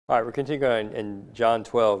All right, we're continuing in John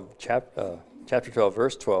 12, chapter 12,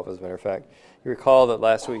 verse 12, as a matter of fact. You recall that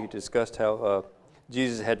last week you discussed how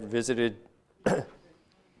Jesus had visited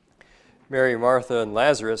Mary, Martha, and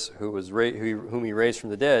Lazarus, whom he raised from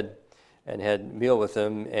the dead, and had a meal with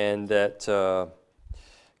them, and that, of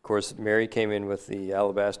course, Mary came in with the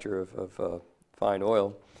alabaster of fine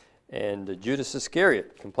oil, and Judas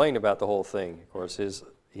Iscariot complained about the whole thing. Of course,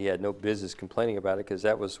 he had no business complaining about it, because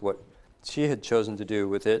that was what she had chosen to do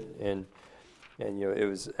with it, and it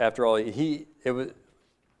was, after all,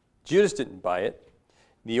 Judas didn't buy it.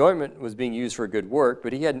 The ointment was being used for good work,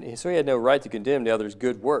 but he had no right to condemn the other's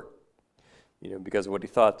good work, because of what he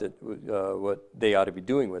thought that what they ought to be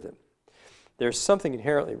doing with it. There's something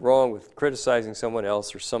inherently wrong with criticizing someone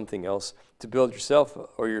else or something else to build yourself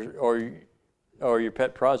or your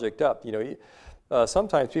pet project up.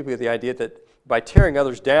 Sometimes people get the idea that by tearing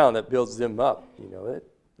others down, that builds them up.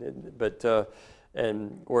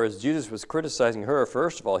 And whereas Judas was criticizing her,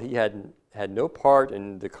 first of all, he had no part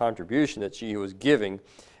in the contribution that she was giving,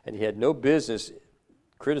 and he had no business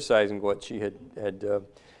criticizing what she had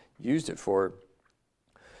used it for.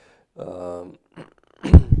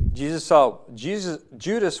 Judas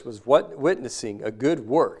was witnessing a good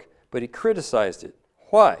work, but he criticized it.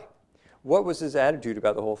 Why? What was his attitude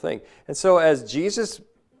about the whole thing? And so as Jesus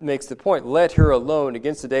makes the point, let her alone,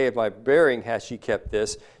 against the day of my burying has she kept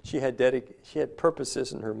this. She had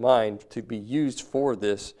purposes in her mind to be used for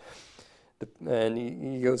this. And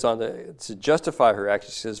he goes on to justify her action.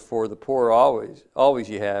 He says, for the poor always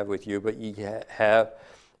you have with you, but ye have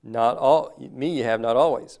not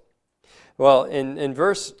always. Well, in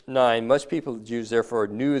verse 9, much people, the Jews, therefore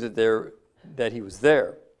knew that he was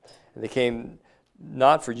there. And they came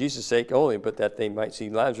not for Jesus' sake only, but that they might see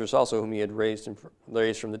Lazarus also, whom he had raised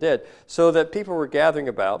from the dead. So that people were gathering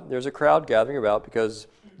about. There's a crowd gathering about because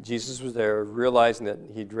Jesus was there, realizing that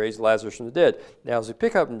he'd raised Lazarus from the dead. Now, as we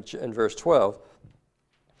pick up in verse 12,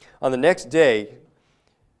 on the next day,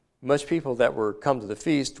 much people that were come to the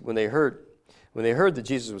feast, when they heard that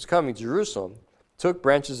Jesus was coming to Jerusalem, took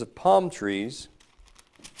branches of palm trees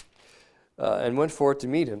and went forth to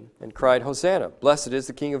meet him, and cried, Hosanna, blessed is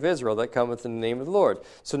the King of Israel that cometh in the name of the Lord.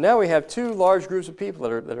 So now we have two large groups of people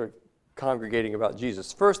that are congregating about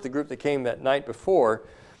Jesus. First, the group that came that night before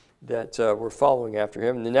that were following after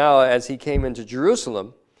him. And now as he came into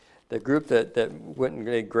Jerusalem, the group that went and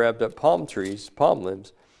they grabbed up palm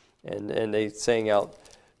limbs, and they sang out,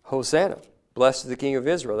 Hosanna, blessed is the King of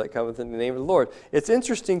Israel that cometh in the name of the Lord. It's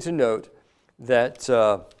interesting to note that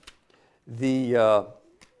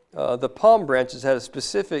the palm branches had a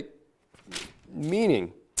specific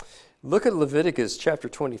meaning. Look at Leviticus chapter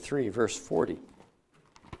 23, verse 40.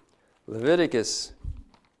 Leviticus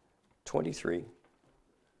 23.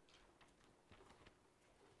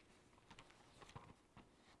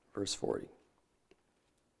 Verse 40.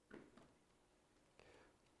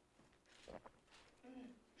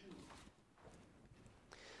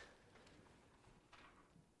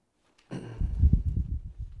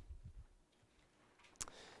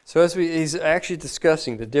 So he's actually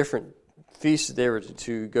discussing the different feasts that they were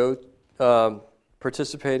to go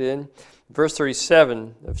participate in. Verse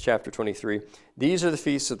 37 of chapter 23, these are the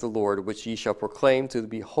feasts of the Lord, which ye shall proclaim to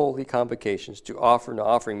be holy convocations, to offer an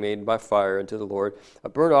offering made by fire unto the Lord, a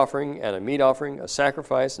burnt offering and a meat offering, a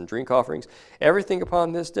sacrifice and drink offerings, everything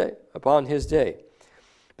upon his day.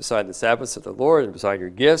 Beside the Sabbaths of the Lord, and beside your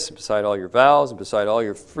gifts, and beside all your vows, and beside all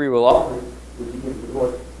your freewill offerings, which you give to the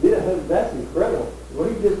Lord. That's incredible. What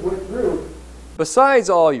he just went through. Besides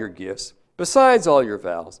all your gifts, besides all your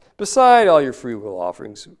vows, beside all your freewill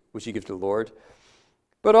offerings, which you give to the Lord,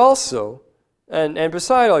 but also, and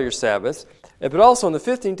beside all your Sabbaths, but also on the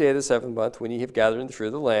 15th day of the 7th month, when ye have gathered in the fruit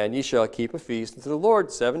of the land, ye shall keep a feast unto the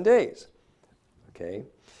Lord 7 days. Okay?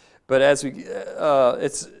 But as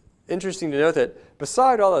it's interesting to note that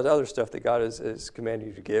beside all that other stuff that God has commanded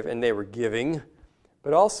you to give, and they were giving,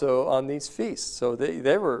 but also on these feasts. So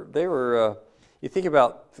they were you think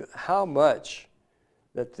about how much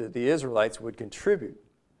that the Israelites would contribute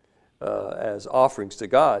as offerings to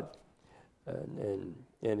God. And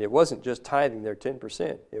it wasn't just tithing their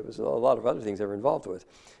 10%. It was a lot of other things they were involved with.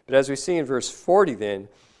 But as we see in verse 40 then,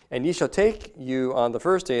 and ye shall take you on the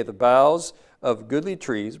first day the boughs of goodly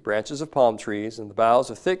trees, branches of palm trees, and the boughs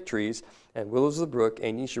of thick trees, and willows of the brook,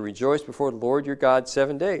 and ye shall rejoice before the Lord your God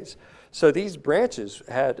 7 days. So these branches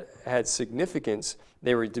had significance.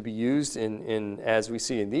 They were to be used in as we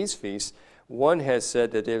see in these feasts. One has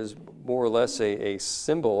said that it was more or less a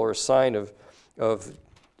symbol or a sign of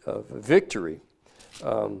victory,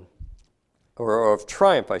 or of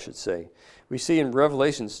triumph, I should say. We see in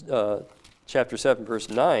Revelation chapter 7, verse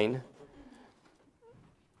 9,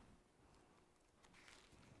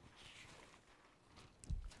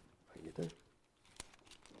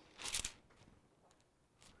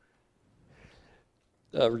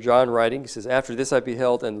 John writing, he says, "After this I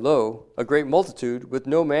beheld, and lo, a great multitude, which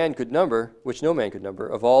no man could number,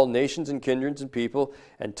 of all nations and kindreds and people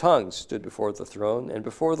and tongues, stood before the throne and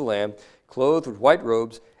before the Lamb, clothed with white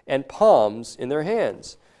robes and palms in their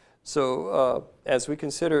hands." So as we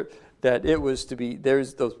consider that it was to be,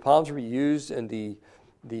 those palms were used in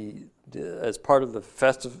as part of the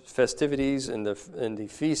festivities and the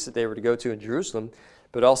feasts that they were to go to in Jerusalem.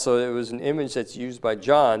 But also it was an image that's used by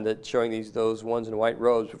John that showing those ones in white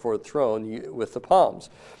robes before the throne with the palms.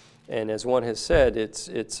 And as one has said, it's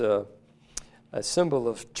a symbol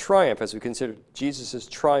of triumph as we consider Jesus'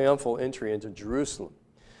 triumphal entry into Jerusalem.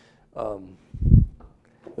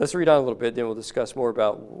 Let's read on a little bit, then we'll discuss more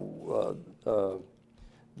about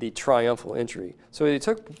the triumphal entry. "So he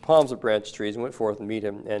took palms of branch trees and went forth and meet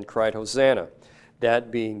him and cried, Hosanna."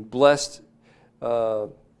 That being blessed,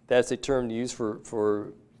 that's a term used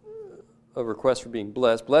for a request for being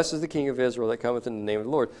blessed. "Blessed is the King of Israel that cometh in the name of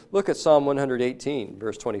the Lord." Look at Psalm 118,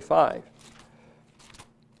 verse 25.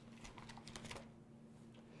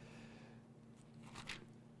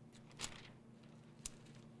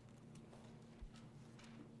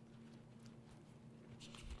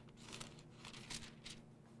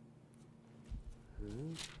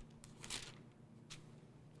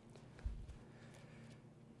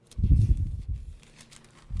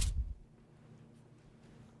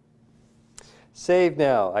 "Save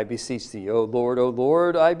now, I beseech thee, O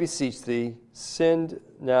Lord, I beseech thee, send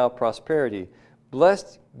now prosperity.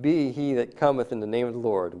 Blessed be he that cometh in the name of the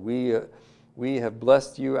Lord. We have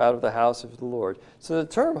blessed you out of the house of the Lord." So the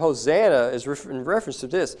term Hosanna is in reference to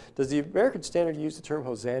this. Does the American Standard use the term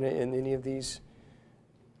Hosanna in any of these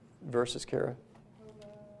verses, Kara?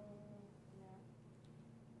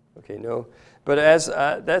 Okay, no. But as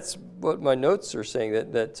that's what my notes are saying,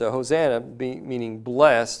 that Hosanna meaning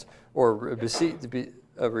blessed, or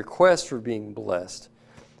a request for being blessed.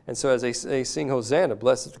 And so as they sing Hosanna,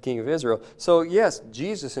 blessed is the King of Israel. So yes,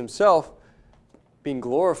 Jesus himself being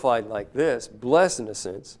glorified like this, blessed in a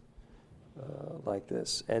sense, like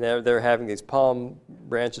this. And they're having these palm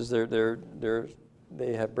branches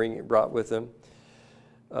they have brought with them.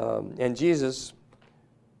 And Jesus,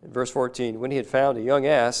 in verse 14, "When he had found a young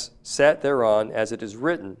ass, sat thereon, as it is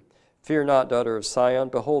written, Fear not, daughter of Sion,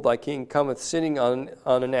 behold, thy king cometh sitting on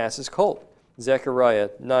an ass's colt." Zechariah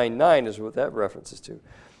 9:9 is what that references to.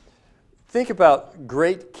 Think about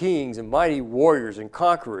great kings and mighty warriors and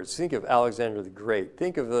conquerors. Think of Alexander the Great.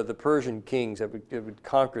 Think of the Persian kings that would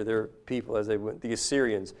conquer their people as they went, the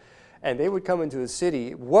Assyrians. And they would come into a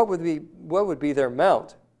city. What would be their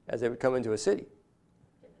mount as they would come into a city?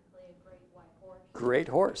 Typically a great white horse. Great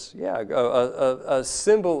horse, yeah. A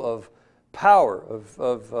symbol of power,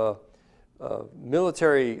 of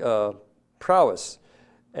military prowess,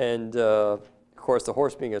 and of course the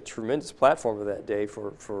horse being a tremendous platform of that day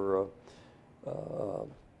for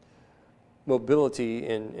mobility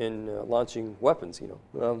in launching weapons,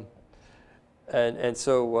 and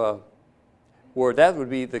so where that would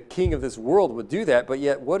be the king of this world would do that, but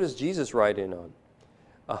yet what does Jesus ride in on?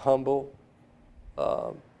 A humble,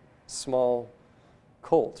 small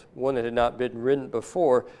colt, one that had not been ridden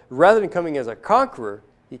before. Rather than coming as a conqueror,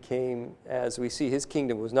 he came, as we see, his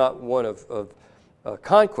kingdom was not one of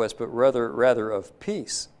conquest, but rather of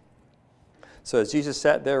peace. So as Jesus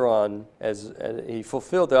sat thereon, as he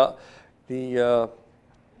fulfilled the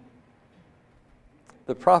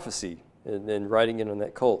prophecy in riding in on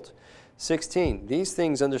that colt. 16, "These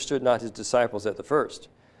things understood not his disciples at the first.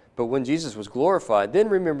 But when Jesus was glorified, then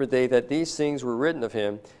remembered they that these things were written of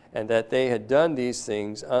him, and that they had done these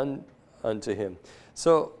things unto him."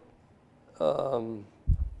 So,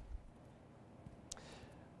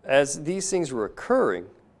 as these things were occurring,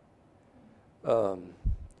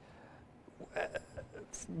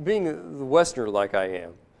 being the Westerner like I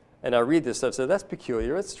am, and I read this stuff, so that's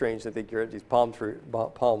peculiar, it's strange that they get these palm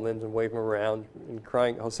limbs and wave them around and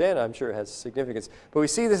crying Hosanna. I'm sure it has significance. But we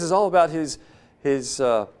see this is all about his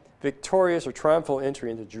victorious or triumphal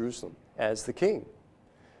entry into Jerusalem as the king,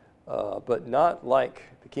 but not like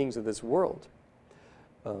the kings of this world.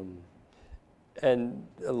 And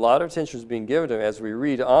a lot of attention is being given to him as we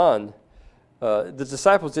read on. The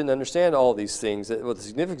disciples didn't understand all these things, what the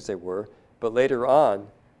significance they were, but later on,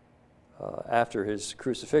 after his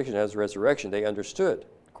crucifixion, his resurrection, they understood.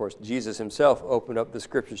 Of course, Jesus himself opened up the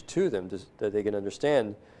scriptures to them that they can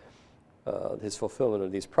understand his fulfillment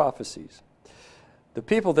of these prophecies. "The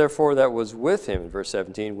people, therefore, that was with him," in verse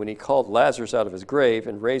 17, "when he called Lazarus out of his grave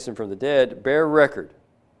and raised him from the dead, bear record."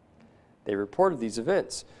 They reported these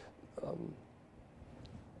events.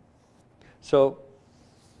 So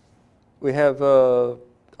we have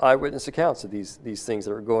eyewitness accounts of these things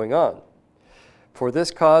that are going on. For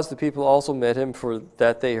this cause the people also met him, for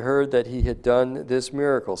that they heard that he had done this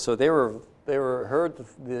miracle. So they heard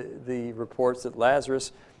the reports that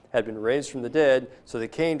Lazarus had been raised from the dead. So they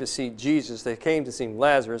came to see Jesus. They came to see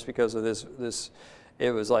Lazarus because of this.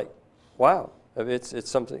 It was like, wow, it's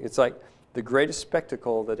something. It's like the greatest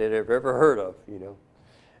spectacle that they'd ever heard of, you know.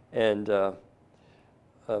 And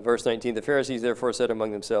verse 19, the Pharisees therefore said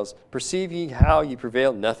among themselves, perceive ye how ye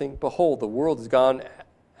prevail nothing? Behold, the world is gone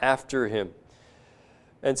after him.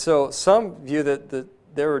 And so some view that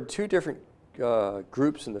there were two different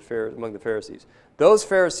groups among the Pharisees. Those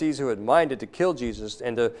Pharisees who had minded to kill Jesus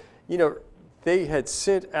and they had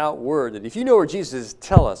sent out word that if you know where Jesus is,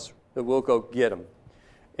 tell us that we'll go get him.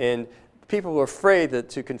 And people were afraid that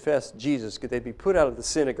to confess Jesus, could they be put out of the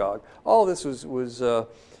synagogue. All this was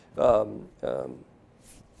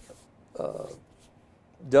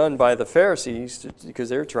done by the Pharisees because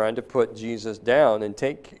they were trying to put Jesus down and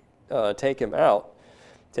take him out.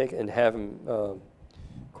 And have him, of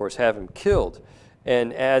course, have him killed.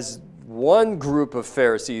 And as one group of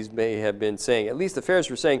Pharisees may have been saying, at least the Pharisees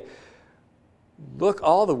were saying, look,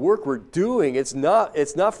 all the work we're doing, it's not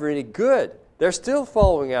for any good. They're still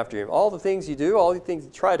following after him. All the things you do, all the things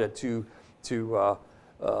you try to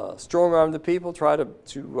strong arm the people, try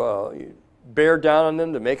to bear down on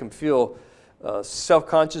them, to make them feel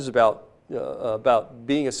self-conscious about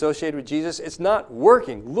being associated with Jesus, it's not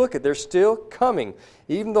working. Look, they're still coming.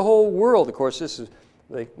 Even the whole world, of course, this is,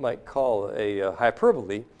 they might call a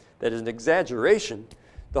hyperbole, that is an exaggeration.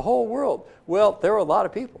 The whole world. Well, there were a lot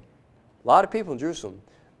of people in Jerusalem,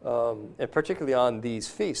 and particularly on these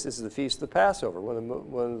feasts. This is the Feast of the Passover, one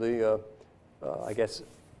of the I guess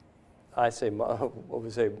I say, what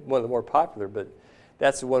would say, one of the more popular, but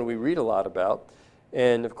that's the one we read a lot about.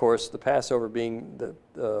 And of course, the Passover being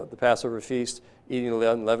the Passover feast, eating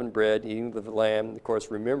the unleavened bread, eating the lamb, of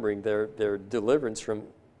course, remembering their deliverance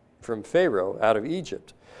from Pharaoh out of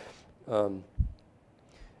Egypt. And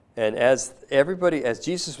as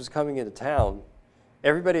Jesus was coming into town,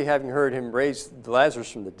 everybody having heard him raise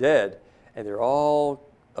Lazarus from the dead, and they're all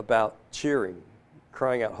about cheering,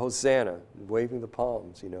 crying out, Hosanna, waving the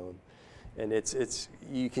palms, you know. And it's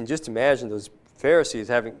you can just imagine those Pharisees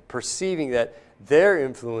perceiving that their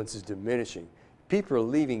influence is diminishing. People are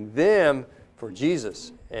leaving them for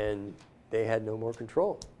Jesus, and they had no more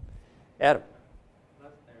control. Adam.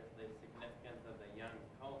 Plus, there's the significance of the young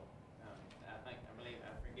colt. I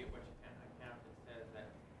forget which account it says that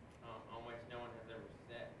on which no one has ever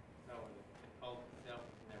sat. So the colt itself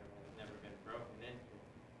has never been broken into.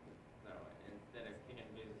 So instead of kicking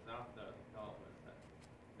Jesus off, the colt was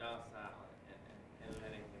docile and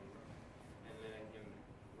letting him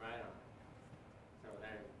ride on it. So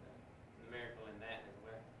there's the miracle in that as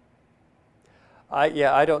well.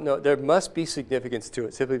 I don't know. There must be significance to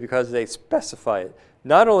it simply because they specify it.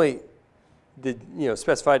 Not only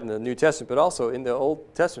specified in the New Testament, but also in the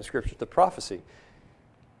Old Testament scriptures, the prophecy.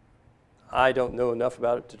 I don't know enough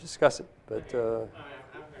about it to discuss it, but. I've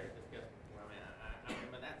heard it discussed before.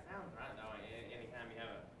 But that sounds right though. Anytime you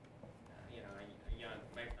have a young,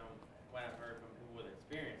 based on what I've heard from people with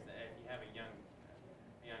experience, that if you have a young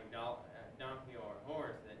donkey or a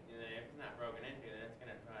horse, that if it's not broken into, then it's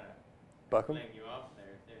going to try to Buck 'em? fling you off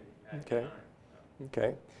there as soon as you try to Okay. get on it. So.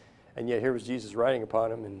 Okay. And yet here was Jesus riding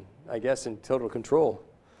upon him, and I guess in total control.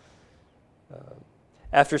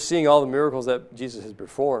 After seeing all the miracles that Jesus has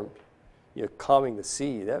performed, calming the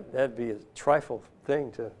sea, that'd be a trifle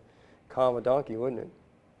thing to calm a donkey, wouldn't it?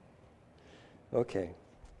 Okay.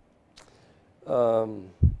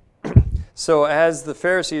 So as the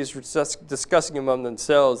Pharisees were discussing among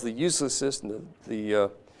themselves the uselessness and the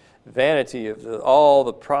vanity of all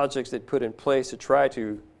the projects they'd put in place to try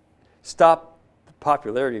to stop the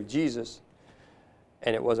popularity of Jesus,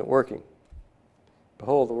 and it wasn't working.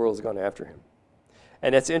 Behold, the world has gone after him.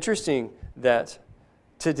 And it's interesting that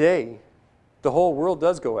today, the whole world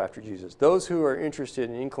does go after Jesus. Those who are interested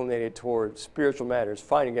and inclinated toward spiritual matters,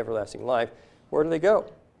 finding everlasting life, where do they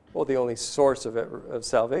go? Well, the only source of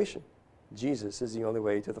salvation. Jesus is the only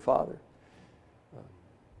way to the Father.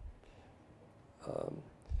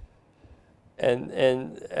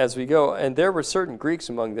 And as we go, and there were certain Greeks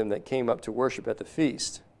among them that came up to worship at the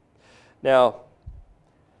feast. Now,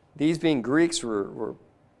 these being Greeks they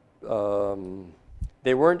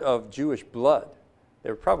weren't of Jewish blood. They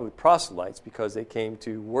were probably proselytes because they came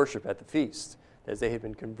to worship at the feast, as they had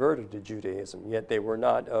been converted to Judaism, yet they were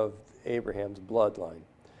not of Abraham's bloodline.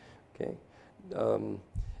 Okay, and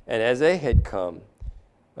as they had come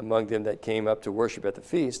among them that came up to worship at the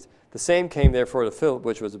feast, the same came therefore to Philip,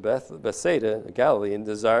 which was Bethsaida, Galilee, and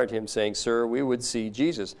desired him, saying, Sir, we would see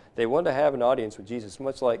Jesus. They wanted to have an audience with Jesus,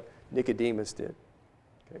 much like Nicodemus did.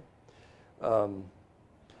 Okay.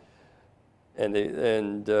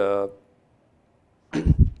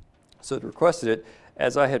 So they requested it.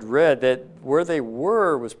 As I had read, that where they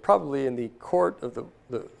were was probably in the court of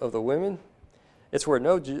the women. It's where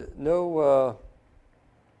no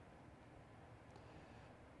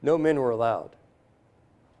men were allowed.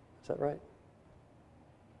 Is that right?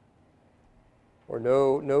 Or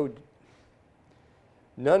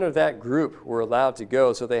none of that group were allowed to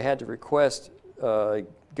go, so they had to request,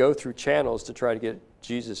 go through channels to try to get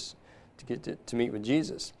Jesus, to meet with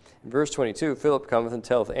Jesus. In verse 22, Philip cometh and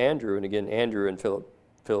telleth Andrew, and again Andrew and Philip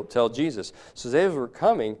tell Jesus. So as they were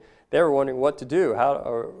coming, they were wondering what to do.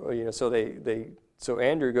 So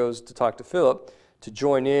Andrew goes to talk to Philip to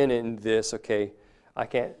join in this. Okay, I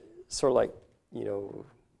can't, sort of like, you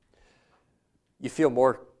feel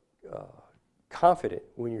more confident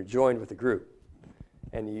when you're joined with a group.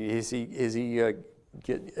 And he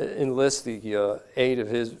enlists the aid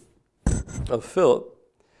of Philip,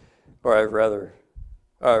 or rather,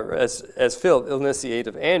 as Philip enlists the aid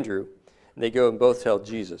of Andrew, and they go and both tell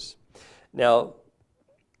Jesus. Now,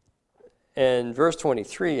 in verse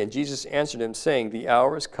 23, and Jesus answered him, saying, the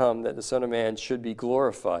hour is come that the Son of Man should be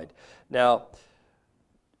glorified. Now,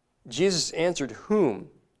 Jesus answered whom?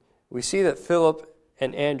 We see that Philip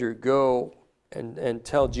and Andrew go and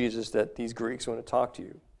tell Jesus that these Greeks want to talk to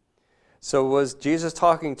you. So was Jesus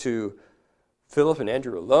talking to Philip and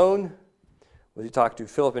Andrew alone? Was he talking to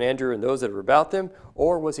Philip and Andrew and those that were about them?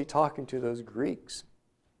 Or was he talking to those Greeks?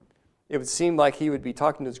 It would seem like he would be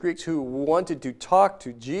talking to those Greeks who wanted to talk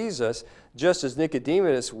to Jesus, just as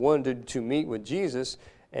Nicodemus wanted to meet with Jesus,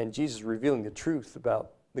 and Jesus revealing the truth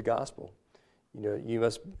about the gospel.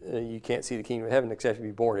 You can't see the kingdom of heaven except to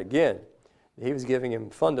be born again. He was giving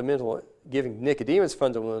Nicodemus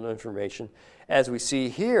fundamental information. As we see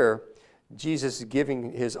here, Jesus is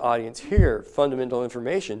giving his audience here fundamental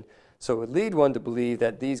information. So it would lead one to believe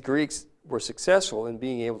that these Greeks were successful in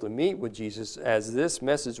being able to meet with Jesus as this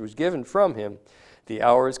message was given from him. The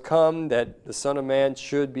hour has come that the Son of Man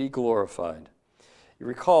should be glorified. You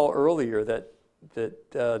recall earlier that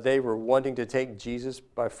they were wanting to take Jesus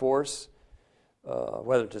by force,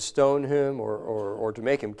 whether to stone him or to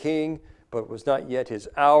make him king, but it was not yet his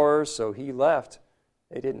hour, so he left.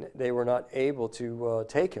 They were not able to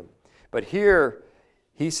take him. But here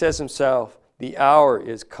he says himself, the hour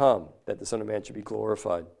is come that the Son of Man should be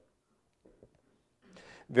glorified.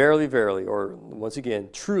 Verily, verily, or once again,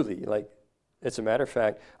 truly, like it's a matter of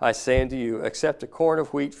fact, I say unto you, except a corn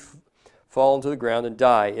of wheat fall into the ground and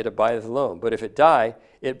die, it abideth alone. But if it die,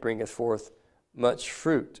 it bringeth forth much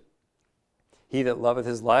fruit. He that loveth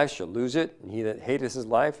his life shall lose it, and he that hateth his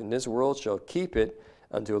life in this world shall keep it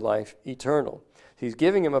unto life eternal. He's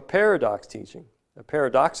giving him a paradoxical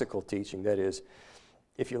teaching, that is,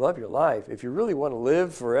 if you love your life, if you really want to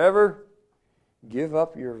live forever, give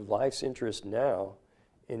up your life's interest now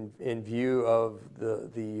in view of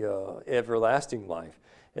the everlasting life.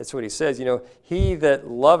 That's what he says. He that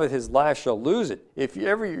loveth his life shall lose it. If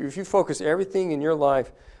you focus everything in your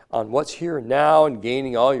life on what's here and now and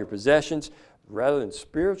gaining all your possessions rather than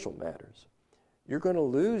spiritual matters, you're going to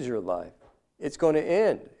lose your life. It's going to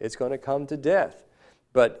end. It's going to come to death.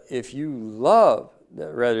 But if you love,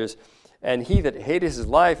 and he that hateth his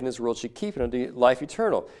life in this world should keep it unto life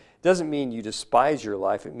eternal. It doesn't mean you despise your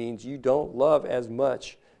life. It means you don't love as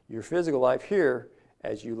much your physical life here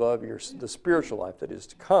as you love the spiritual life that is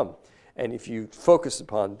to come. And if you focus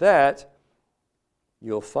upon that,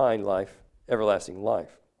 you'll find life, everlasting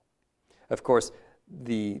life. Of course,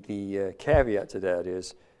 the caveat to that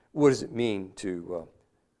is, what does it mean to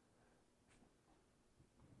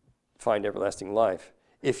find everlasting life?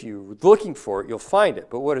 If you're looking for it, you'll find it.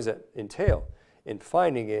 But what does that entail? In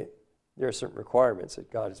finding it, there are certain requirements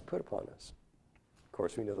that God has put upon us. Of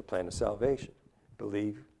course, we know the plan of salvation.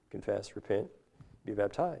 Believe, confess, repent, be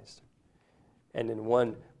baptized. And then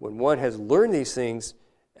when one has learned these things,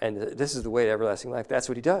 and this is the way to everlasting life, that's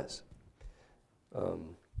what he does.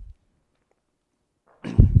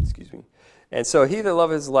 Excuse me. And so he that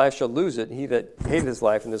loveth his life shall lose it. He that hateth his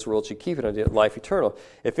life in this world shall keep it unto life eternal.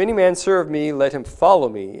 If any man serve me, let him follow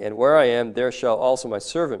me, and where I am, there shall also my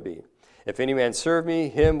servant be. If any man serve me,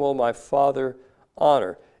 him will my Father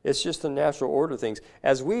honor. It's just the natural order of things.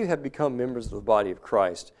 As we have become members of the body of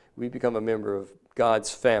Christ, we become a member of God's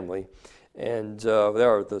family. And there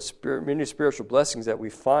are many spiritual blessings that we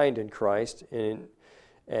find in Christ and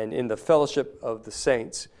in the fellowship of the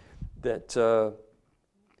saints that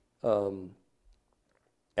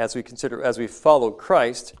as we follow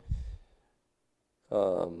Christ,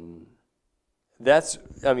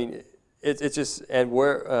 it's just, and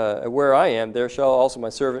where I am, there shall also my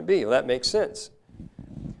servant be. Well, that makes sense.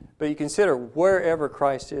 But you consider wherever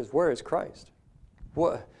Christ is, where is Christ?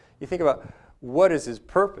 What you think about, what is his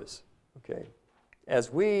purpose? Okay,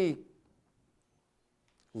 as we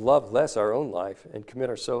love less our own life and commit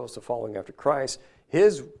ourselves to following after Christ,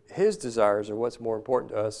 his desires are what's more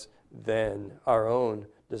important to us than our own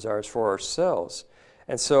desires for ourselves.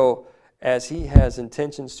 And so, as he has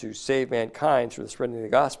intentions to save mankind through the spreading of the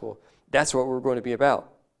gospel, that's what we're going to be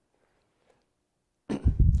about.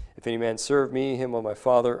 If any man serve me, him will my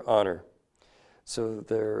Father honor. So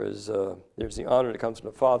there's the honor that comes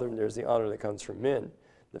from the Father, and there's the honor that comes from men.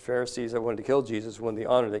 The Pharisees that wanted to kill Jesus wanted the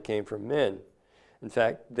honor that came from men. In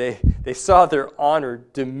fact, they saw their honor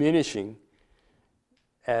diminishing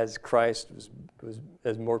as Christ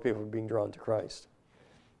as more people were being drawn to Christ.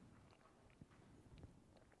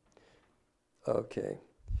 Okay.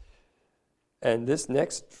 And this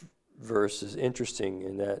next verse is interesting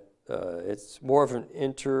in that it's more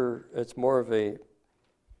of a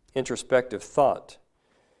introspective thought.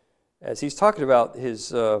 As he's talking about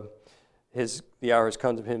the hour has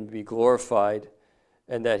come to him to be glorified,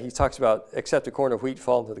 and that he talks about, except a corn of wheat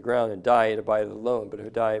fall into the ground and die, it abideth alone, but if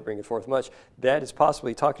it die, it bringeth forth much. That is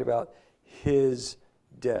possibly talking about his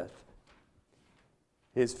death,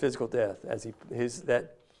 his physical death,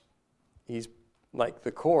 he's like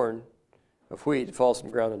the corn of wheat, it falls from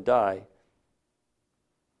the ground and die.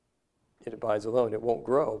 It abides alone, it won't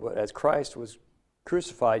grow. But as Christ was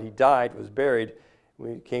crucified, he died, was buried,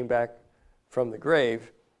 when he came back from the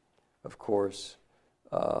grave, of course,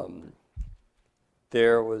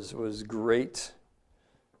 there was great,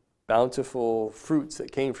 bountiful fruits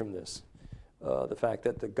that came from this. The fact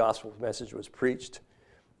that the gospel message was preached.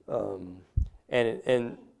 And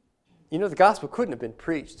the gospel couldn't have been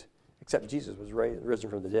preached except Jesus was risen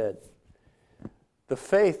from the dead.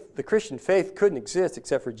 The Christian faith couldn't exist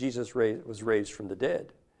except for Jesus was raised from the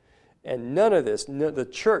dead. And none of this, the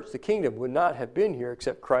church, the kingdom, would not have been here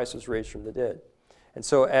except Christ was raised from the dead. And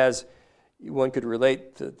so as one could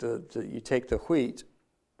relate, you take the wheat,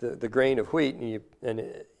 the grain of wheat, and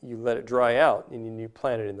you let it dry out, and you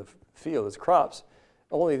plant it in the field as crops.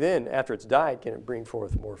 Only then, after it's died, can it bring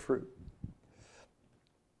forth more fruit.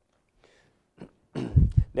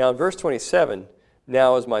 Now in verse 27,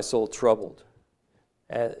 now is my soul troubled,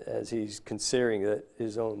 as he's considering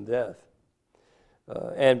his own death.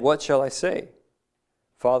 And what shall I say?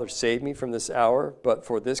 Father, save me from this hour, but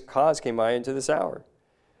for this cause came I into this hour.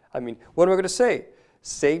 I mean, what am I going to say?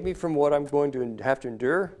 Save me from what I'm going to have to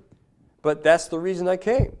endure? But that's the reason I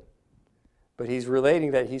came. But he's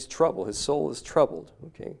relating that he's troubled. His soul is troubled.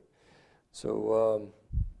 Okay, so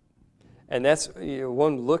and that's,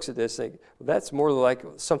 one looks at this like, well, that's more like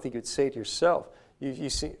something you'd say to yourself. You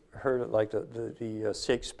heard it like the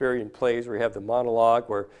Shakespearean plays where you have the monologue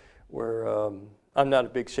where I'm not a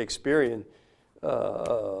big Shakespearean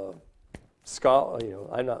scholar.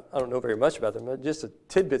 I don't know very much about them. But just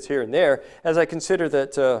tidbits here and there. As I consider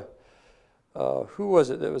that, who was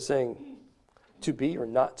it that was saying, to be or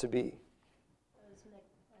not to be?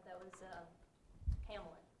 That was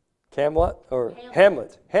Hamlet. Camelot or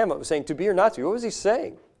Hamlet? Hamlet was saying, to be or not to be. What was he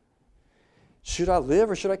saying? Should I live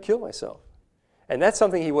or should I kill myself? And that's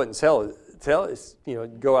something he wouldn't tell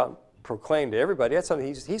go out and proclaim to everybody. That's something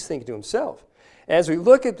he's thinking to himself. As we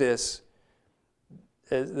look at this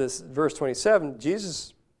verse 27,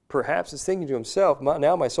 Jesus perhaps is thinking to himself,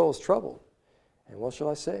 now my soul is troubled. And what shall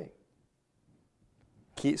I say?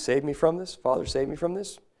 Save me from this. Father, save me from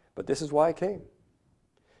this. But this is why I came.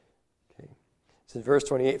 Okay. It's in verse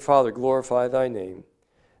 28, Father, glorify thy name.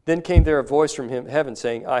 Then came there a voice from heaven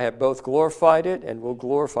saying, I have both glorified it and will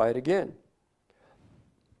glorify it again.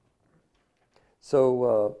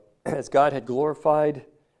 So as God had glorified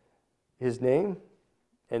his name,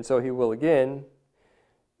 and so he will again.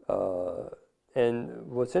 And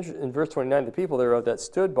what's interesting, in verse 29, the people thereof that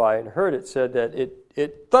stood by and heard it said that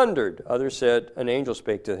it thundered. Others said, an angel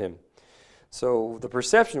spake to him. So the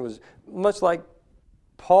perception was much like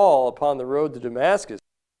Paul upon the road to Damascus.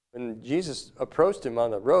 When Jesus approached him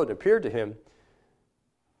on the road and appeared to him,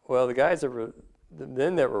 well, the guys that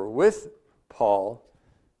were with Paul,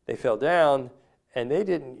 they fell down, and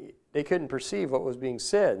they couldn't perceive what was being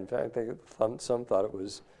said. In fact, some thought it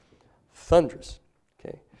was thunderous.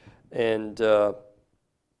 Okay, and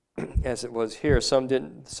as it was here, some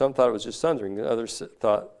didn't. Some thought it was just thundering. Others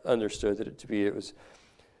understood that it was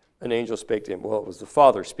an angel spake to him. Well, it was the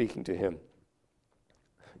Father speaking to him.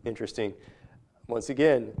 Interesting. Once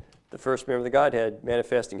again, the first member of the Godhead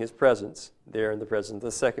manifesting his presence there in the presence of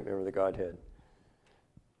the second member of the Godhead.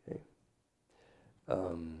 Okay.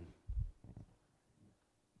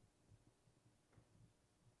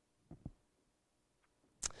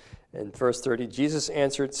 In verse 30, Jesus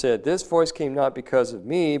answered, said, "This voice came not because of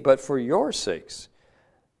me, but for your sakes."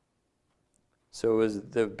 So it was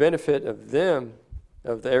the benefit of them,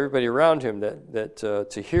 of everybody around him, that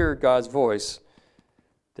to hear God's voice,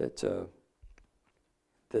 that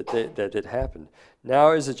it happened.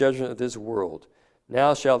 Now is the judgment of this world.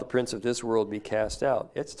 Now shall the prince of this world be cast out.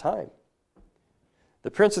 It's time. The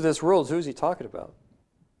prince of this world, who's he talking about?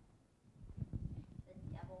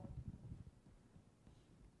 The devil.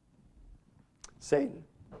 Satan.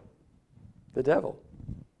 The devil.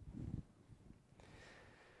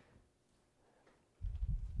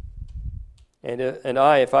 And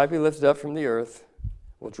I, if I be lifted up from the earth,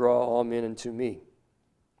 will draw all men unto me.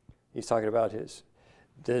 He's talking about his.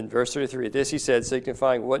 Then verse 33, this he said,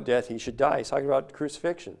 signifying what death he should die. He's talking about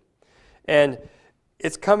crucifixion. And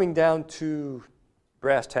it's coming down to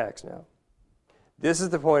brass tacks now. This is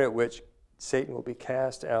the point at which Satan will be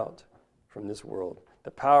cast out from this world.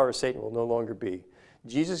 The power of Satan will no longer be.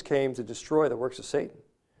 Jesus came to destroy the works of Satan.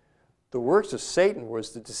 The works of Satan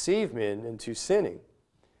was to deceive men into sinning.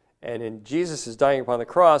 And in Jesus' dying upon the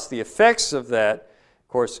cross, the effects of that, of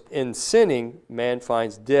course, in sinning, man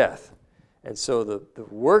finds death. And so the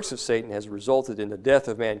works of Satan has resulted in the death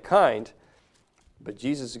of mankind, but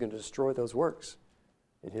Jesus is going to destroy those works.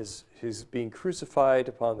 In his being crucified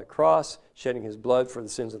upon the cross, shedding his blood for the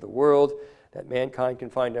sins of the world, that mankind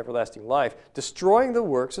can find everlasting life, destroying the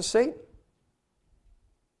works of Satan.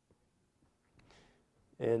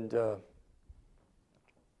 And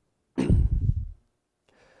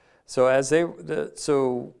so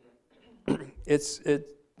it's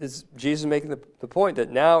Jesus making the point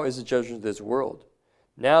that now is the judgment of this world.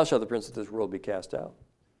 Now shall the prince of this world be cast out.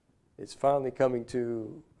 It's finally coming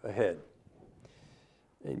to a head.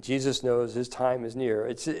 And Jesus knows his time is near.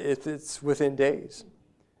 It's within days.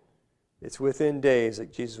 It's within days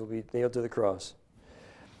that Jesus will be nailed to the cross.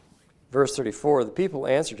 Verse 34, the people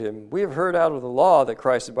answered him, "We have heard out of the law that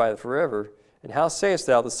Christ abideth forever. And how sayest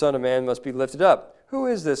thou, the Son of Man must be lifted up? Who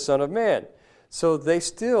is this Son of Man?" So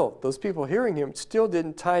those people hearing him, still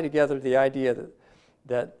didn't tie together the idea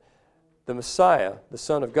that the Messiah, the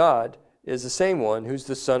Son of God, is the same one who's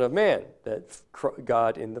the Son of Man, that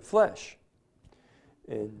God in the flesh.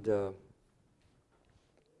 And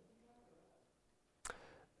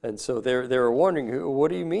so they were wondering, what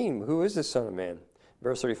do you mean? Who is this Son of Man?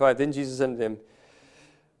 Verse 35, then Jesus said unto them,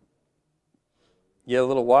 "Yet a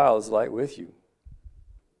little while is the light with you.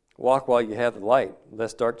 Walk while you have the light,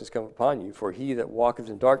 lest darkness come upon you. For he that walketh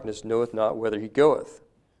in darkness knoweth not whither he goeth.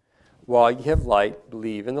 While ye have light,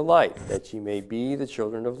 believe in the light, that ye may be the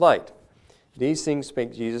children of light." These things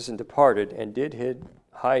spake Jesus, and departed, and did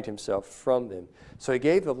hide himself from them. So he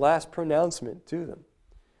gave the last pronouncement to them.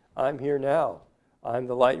 I'm here now. I'm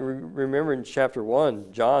the light. Remember in chapter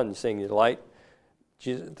 1, John saying the light,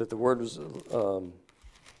 Jesus, that the word was...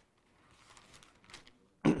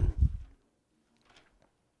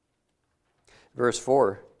 Verse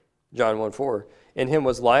 4, John 1:4, in him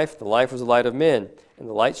was life, the life was the light of men, and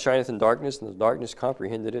the light shineth in darkness, and the darkness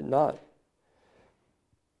comprehended it not.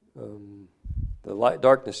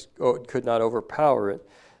 Darkness could not overpower it.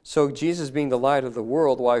 So Jesus being the light of the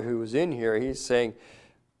world, while he was in here, he's saying,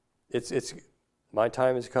 it's my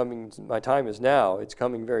time is coming, my time is now, it's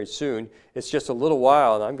coming very soon. It's just a little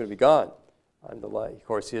while, and I'm going to be gone. I'm the light. Of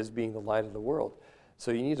course, he is being the light of the world.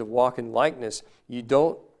 So you need to walk in likeness. You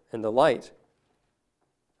don't, in the light,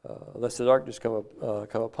 lest the darkness come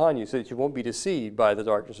upon you, so that you won't be deceived by the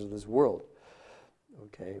darkness of this world.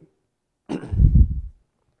 Okay.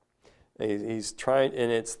 He's trying,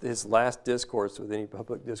 and it's his last discourse with any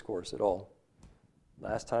public discourse at all.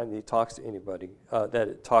 Last time he talks to anybody, that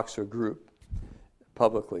it talks to a group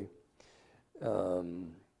publicly.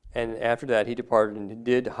 And after that, he departed and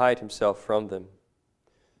did hide himself from them.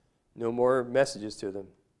 No more messages to them.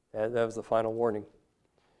 That was the final warning.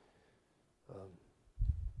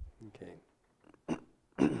 Okay.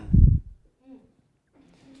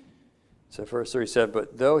 So verse 37,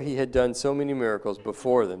 but though he had done so many miracles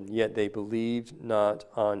before them, yet they believed not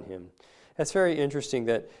on him. That's very interesting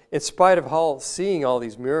that in spite of seeing all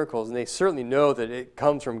these miracles, and they certainly know that it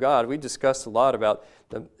comes from God. We discussed a lot about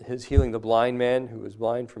his healing the blind man who was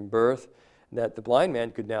blind from birth, that the blind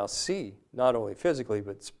man could now see, not only physically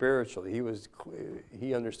but spiritually.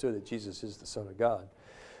 He understood that Jesus is the Son of God.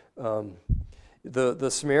 The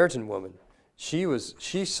Samaritan woman, she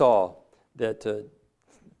saw that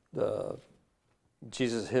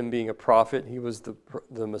Jesus, him being a prophet, he was the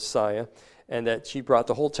Messiah, and that she brought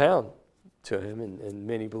the whole town to him, and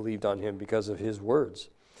many believed on him because of his words.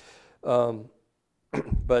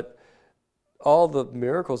 But all the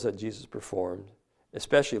miracles that Jesus performed,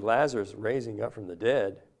 especially Lazarus raising up from the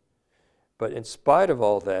dead, But in spite of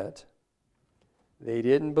all that, they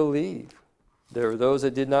didn't believe. There were those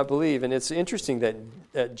that did not believe. And it's interesting that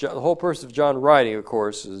the whole purpose of John writing, of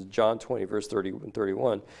course, is John 20, verse 30 and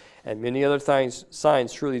 31. And many other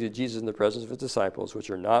signs truly did Jesus in the presence of his disciples, which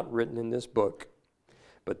are not written in this book.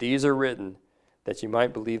 But these are written that you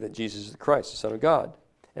might believe that Jesus is the Christ, the Son of God,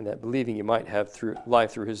 and that believing you might have life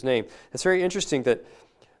through his name. It's very interesting that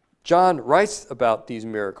John writes about these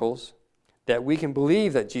miracles, that we can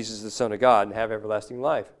believe that Jesus is the Son of God and have everlasting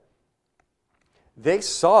life. They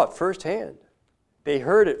saw it firsthand. They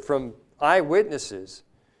heard it from eyewitnesses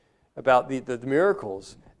about the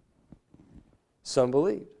miracles. Some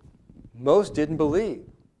believed. Most didn't believe.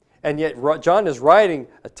 And yet John is writing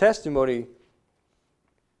a testimony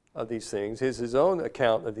of these things, his own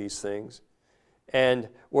account of these things. And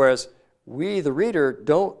whereas we, the reader,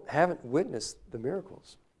 haven't witnessed the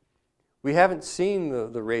miracles. We haven't seen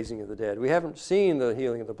the raising of the dead. We haven't seen the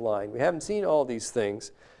healing of the blind. We haven't seen all these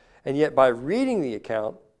things. And yet by reading the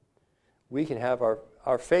account, we can have our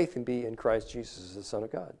faith and be in Christ Jesus, the Son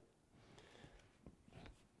of God.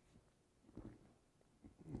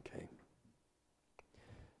 Okay.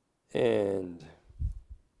 And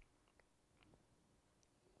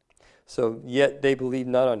so, yet they believed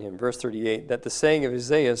not on him. Verse 38, that the saying of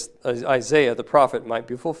Isaiah the prophet might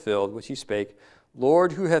be fulfilled, which he spake,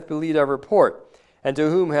 Lord, who hath believed our report? And to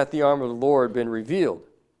whom hath the arm of the Lord been revealed?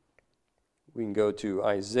 We can go to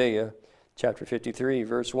Isaiah chapter 53,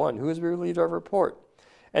 verse 1. Who has believed our report?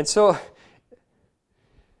 And so,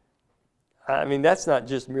 I mean, that's not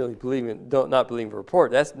just merely not believing the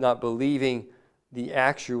report. That's not believing the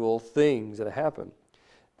actual things that happen.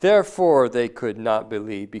 Therefore they could not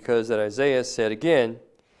believe, because that Isaiah said again,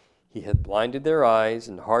 he hath blinded their eyes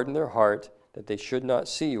and hardened their heart, that they should not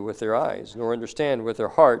see with their eyes, nor understand with their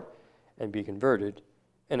heart, and be converted,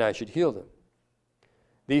 and I should heal them.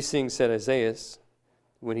 These things said Isaiah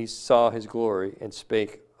when he saw his glory and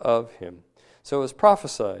spake of him. So it was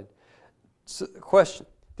prophesied. So, question,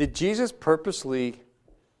 did Jesus purposely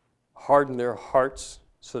harden their hearts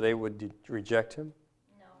so they would reject him?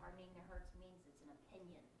 No, hardening their hearts means it's an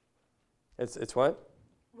opinion. It's what?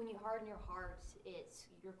 When you harden your hearts,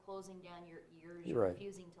 you're closing down your ears, You're you're right.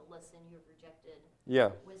 refusing to listen, you've rejected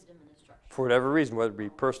wisdom and instruction. For whatever reason, whether it be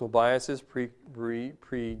personal biases, prejudging,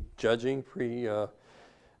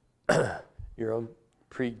 your own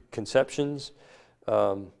preconceptions,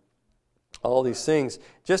 all these things.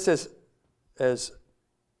 Just as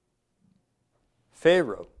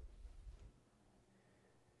Pharaoh,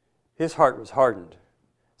 his heart was hardened.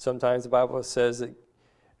 Sometimes the Bible says that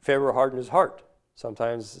Pharaoh hardened his heart.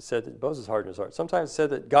 Sometimes it said that Moses hardened his heart. Sometimes it said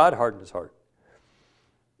that God hardened his heart.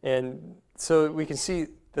 And so we can see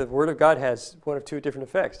the Word of God has one of two different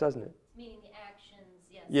effects, doesn't it? Meaning the actions,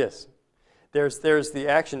 yes. Yes. There's the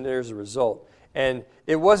action, there's the result. And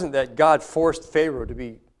it wasn't that God forced Pharaoh to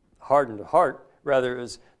be hardened of heart. Rather, it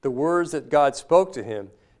was the words that God spoke to him,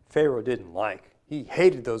 Pharaoh didn't like. He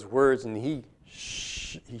hated those words, and he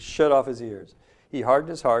shut off his ears. He hardened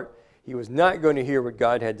his heart. He was not going to hear what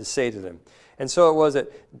God had to say to them. And so it was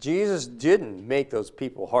that Jesus didn't make those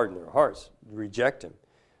people harden their hearts, reject him.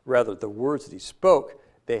 Rather, the words that he spoke,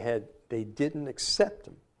 they didn't accept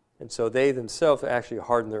him. And so they themselves actually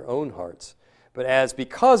hardened their own hearts. But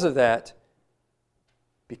because of that,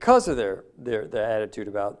 because of their attitude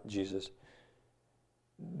about Jesus,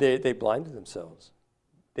 they blinded themselves.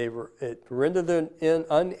 It rendered them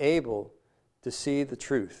unable to see the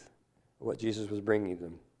truth of what Jesus was bringing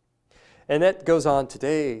them. And that goes on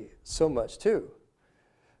today so much too.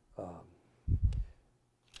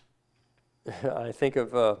 I think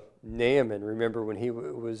of Naaman. Remember when he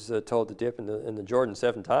was told to dip in the Jordan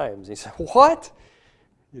 7 times? He said, "What?"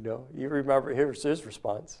 You remember his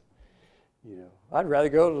response. I'd rather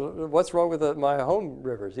go to what's wrong with my home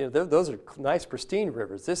rivers. Those are nice, pristine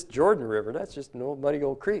rivers. This Jordan River, that's just an old muddy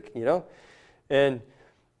old creek. And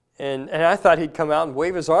I thought he'd come out and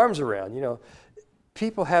wave his arms around.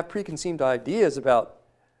 People have preconceived ideas about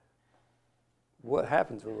what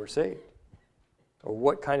happens when we're saved, or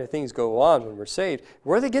what kind of things go on when we're saved.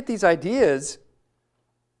 Where they get these ideas,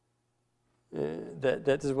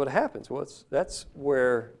 that is what happens. Well, that's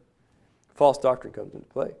where false doctrine comes into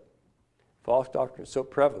play. False doctrine is so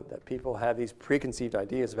prevalent that people have these preconceived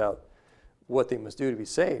ideas about what they must do to be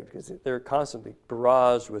saved, because they're constantly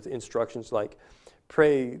barraged with instructions like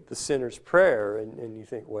pray the sinner's prayer, and you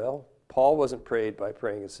think, well, Paul wasn't prayed by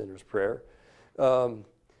praying a sinner's prayer. And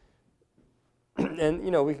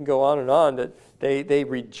we can go on and on that they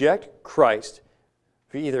reject Christ.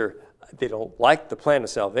 Either they don't like the plan of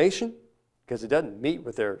salvation because it doesn't meet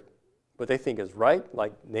with what they think is right,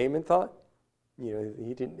 like Naaman thought.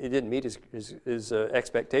 It didn't meet his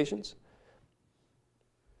expectations,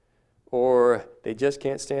 or they just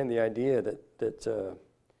can't stand the idea that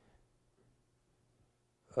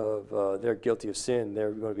they're guilty of sin.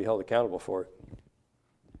 They're going to be held accountable for it.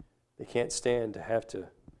 They can't stand to have to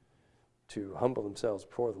humble themselves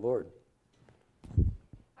before the Lord.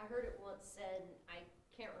 I heard it once said, I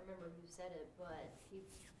can't remember who said it, but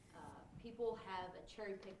people have a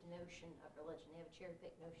cherry-picked notion of religion. They have a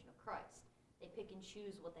cherry-picked notion of Christ. They pick and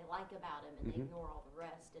choose what they like about him, and they ignore all the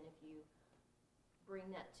rest. And if you bring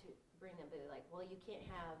them to like, well, you can't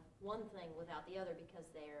have one thing without the other because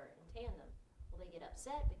they're in tandem. Well, they get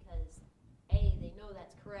upset because A, they know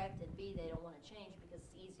that's correct, and B, they don't want to change because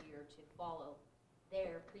it's easier to follow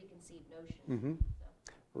their preconceived notion. Mm-hmm. So.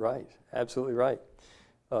 Right, absolutely right.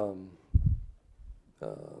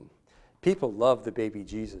 People love the baby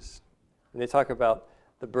Jesus. When they talk about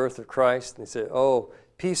the birth of Christ, and they say, oh,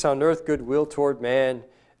 peace on earth, goodwill toward man.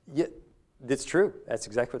 Yeah, it's true. That's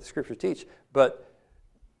exactly what the scriptures teach. But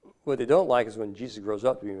what they don't like is when Jesus grows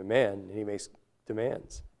up to be a man and he makes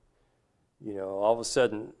demands. All of a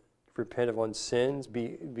sudden, repent of one's sins,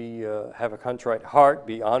 have a contrite heart,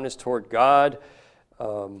 be honest toward God.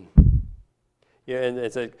 And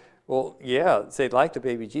it's like, well, yeah, they like the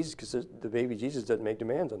baby Jesus because the baby Jesus doesn't make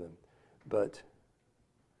demands on them. But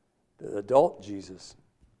the adult Jesus,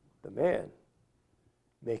 the man,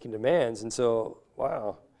 making demands. And so,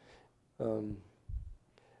 wow. And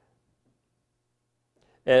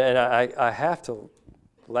I have to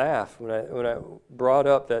laugh when I brought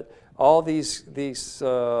up that all these things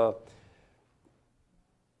that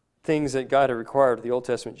God had required of the Old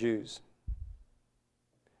Testament Jews,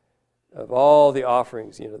 of all the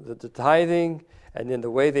offerings, the tithing, and then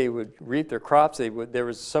the way they would reap their crops. There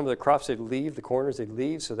was some of the crops they'd leave, the corners they'd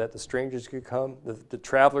leave, so that the strangers could come, the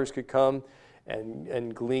travelers could come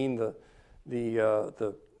and glean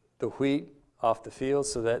the wheat off the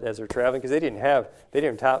fields, so that as they're traveling, because they didn't have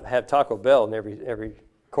Taco Bell in every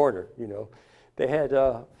corner. They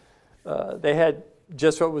had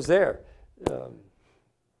just what was there.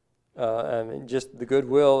 Just the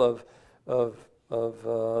goodwill of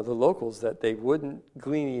the locals, that they wouldn't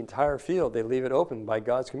glean the entire field. They leave it open by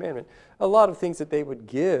God's commandment. A lot of things that they would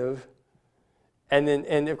give,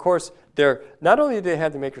 and of course, not only did they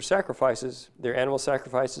have to make their sacrifices, their animal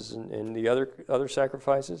sacrifices and the other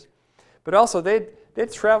sacrifices, but also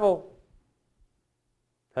they'd travel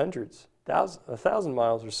hundreds, 1,000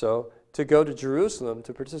 miles or so to go to Jerusalem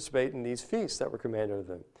to participate in these feasts that were commanded of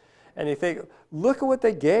them. And you think, look at what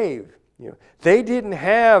they gave. They didn't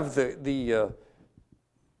have the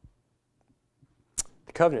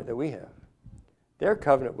covenant that we have. Their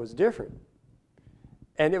covenant was different.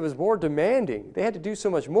 And it was more demanding. They had to do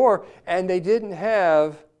so much more, and they didn't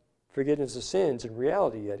have forgiveness of sins in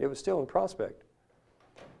reality yet. It was still in prospect.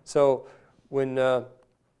 So when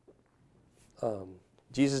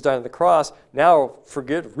Jesus died on the cross, now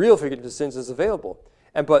real forgiveness of sins is available.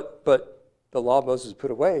 But the law of Moses is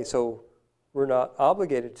put away, so we're not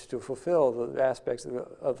obligated to fulfill the aspects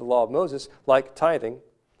of the law of Moses, like tithing,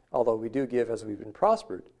 although we do give as we've been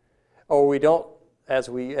prospered. Or we don't, as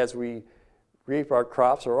we reap our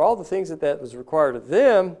crops, or all the things that was required of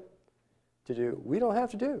them to do, we don't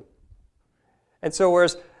have to do. And so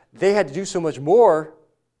whereas they had to do so much more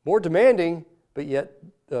demanding, but yet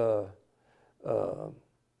they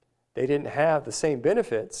didn't have the same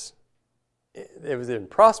benefits. It was in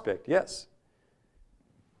prospect, yes.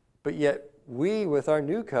 But yet we, with our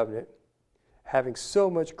new covenant, having so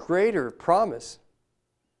much greater promise,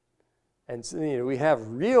 and we have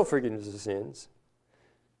real forgiveness of sins,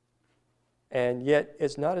 and yet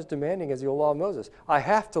it's not as demanding as the old law of Moses. I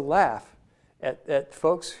have to laugh at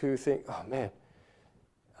folks who think, oh man,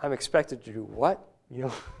 I'm expected to do what?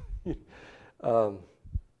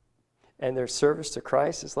 And their service to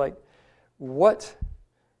Christ is like, what?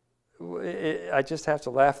 I just have to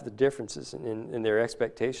laugh at the differences in their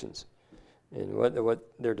expectations and what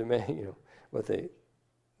they're demanding, what they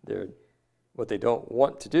don't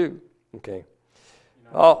want to do. Okay. If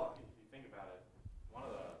you think about it,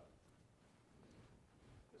 one of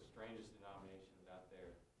the strangest denominations out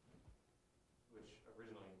there, which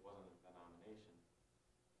originally wasn't a denomination,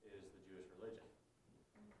 is the Jewish religion.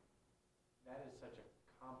 That is such a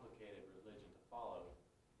complicated religion to follow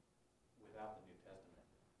without the New Testament,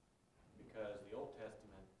 because the Old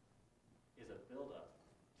Testament is a build-up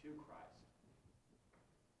to Christ.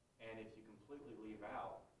 And if you completely leave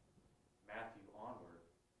out Matthew onward,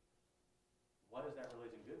 what is that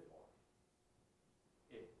religion good for?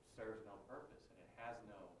 It serves no purpose, and it has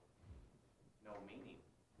no meaning.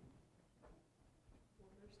 Well,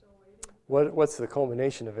 we're still waiting. What's the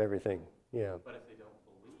culmination of everything? Yeah. But if they don't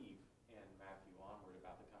believe in Matthew onward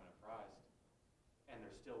about the coming of Christ, and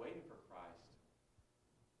they're still waiting for Christ,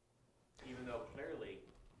 even though clearly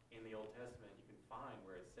in the Old Testament you can find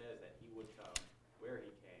where it says that he would come, where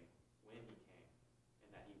he came, when he came,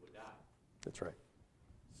 and that he would die. That's right.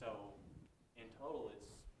 So in total,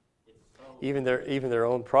 it's so Even their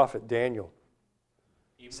own prophet Daniel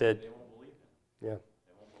even said, they won't believe it. yeah.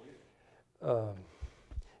 They won't believe it.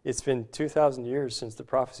 It's been 2,000 years since the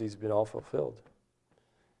prophecies have been all fulfilled.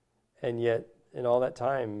 And yet, in all that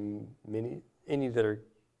time, any that are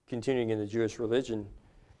continuing in the Jewish religion,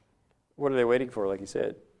 what are they waiting for, like you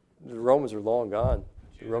said? The Romans are long gone.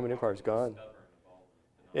 The Roman Empire is gone.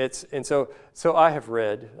 So I have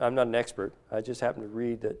read, I'm not an expert, I just happen to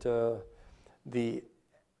read that the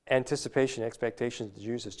anticipation, expectations of the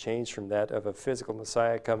Jews has changed from that of a physical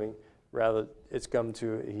Messiah coming. Rather, it's come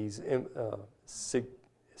to, he's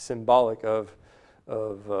symbolic of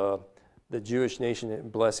the Jewish nation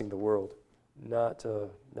blessing the world, not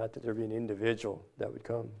that there be an individual that would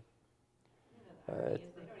come. They don't even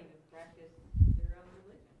practice their own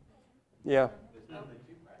religion. Yeah, There's nothing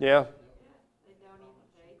to practice. yeah. They don't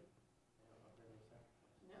even,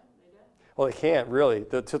 no, they don't. Well, they can't really.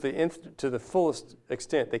 To the fullest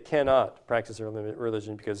extent, they cannot practice their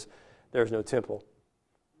religion because there's no temple.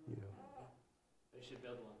 You know. They should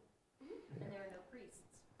build one. And there are no priests.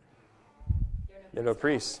 There are no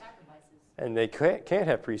priests. Sacrifices. And they can't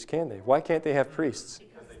have priests, can they? Why can't they have priests?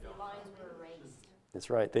 Because the lines were erased. That's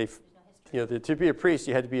right. There's no history. To be a priest,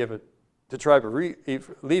 you had to be of the tribe of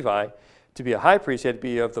Levi. To be a high priest, you had to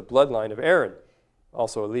be of the bloodline of Aaron,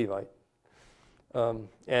 also a Levite.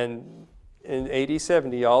 And in AD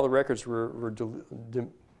 70, all the records were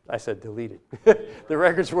deleted. The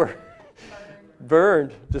records were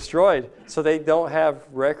burned, destroyed. So they don't have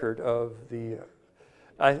record of the.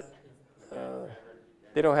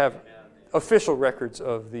 They don't have official records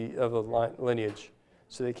of the lineage,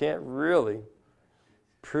 so they can't really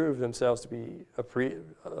prove themselves to be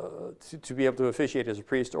to be able to officiate as a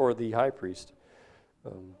priest or the high priest.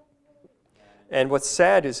 And what's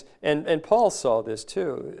sad is, and Paul saw this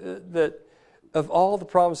too, that of all the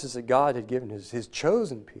promises that God had given his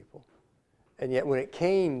chosen people, and yet when it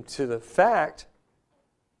came to the fact,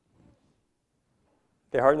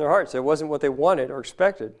 they hardened their hearts. It wasn't what they wanted or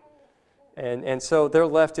expected. And so they're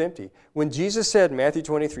left empty. When Jesus said in Matthew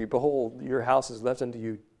 23, "Behold, your house is left unto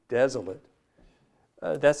you desolate,"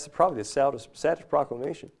 that's probably the saddest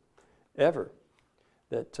proclamation ever.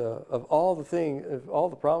 That of all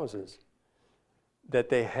the promises that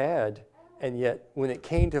they had, and yet when it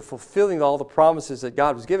came to fulfilling all the promises that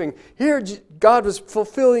God was giving, here God was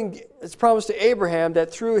fulfilling his promise to Abraham that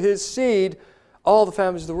through his seed all the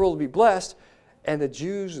families of the world would be blessed, and the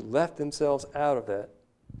Jews left themselves out of that.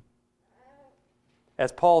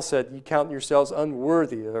 As Paul said, you count yourselves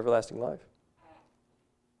unworthy of everlasting life.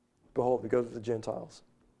 Behold, we go to the Gentiles.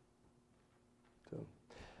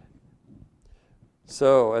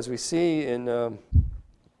 So as we see in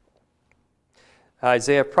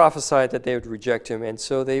Isaiah prophesied that they would reject him, and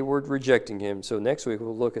so they were rejecting him. So next week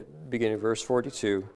we'll look at beginning of verse 42.